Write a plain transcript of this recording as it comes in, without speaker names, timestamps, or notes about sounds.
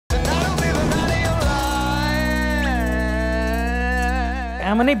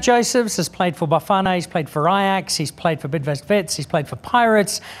And Moeneeb Josephs has played for Bafana, he's played for Ajax, he's played for Bidvest Wits, he's played for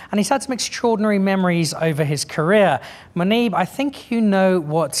Pirates, and he's had some extraordinary memories over his career. Moeneeb, I think you know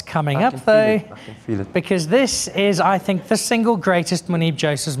what's coming up, though. I can feel it. Because this is, I think, the single greatest Moeneeb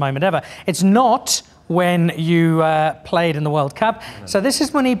Josephs moment ever. It's not when you played in the World Cup. So this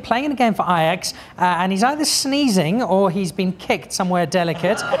is Moeneeb playing in a game for Ajax, and he's either sneezing or he's been kicked somewhere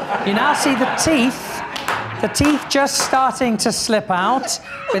delicate. You now see the teeth just starting to slip out.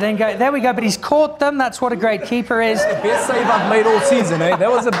 But then go, there we go, but he's caught them. That's what a great keeper is. The best save I've made all season, eh?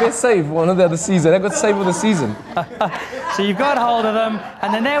 That was the best save, one of the other season. That got save of the season. So you've got hold of them,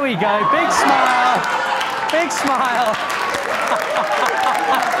 and then there we go. Big smile, big smile.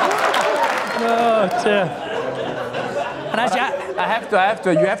 Oh, dear. And as you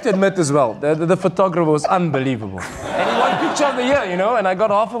have to admit as well, the photographer was unbelievable. And he won picture of the year, you know, and I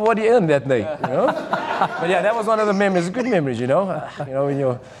got half of what he earned that day, you know. But yeah, that was one of the memories, good memories, you know.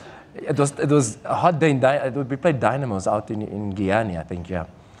 When it was a hot day we played Dynamos out in Guyana, I think, yeah.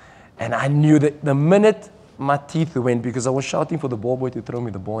 And I knew that the minute my teeth went, because I was shouting for the ball boy to throw me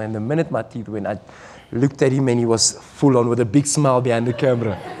the ball, and the minute my teeth went, I looked at him and he was full on with a big smile behind the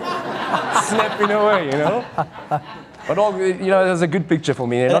camera. Snapping away, you know. But it was a good picture for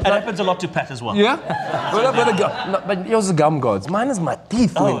me. It happens a lot to Pat as well. Yeah? But yours are gum gods. Mine is my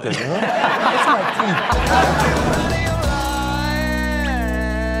teeth, Winter, you know? It's my teeth.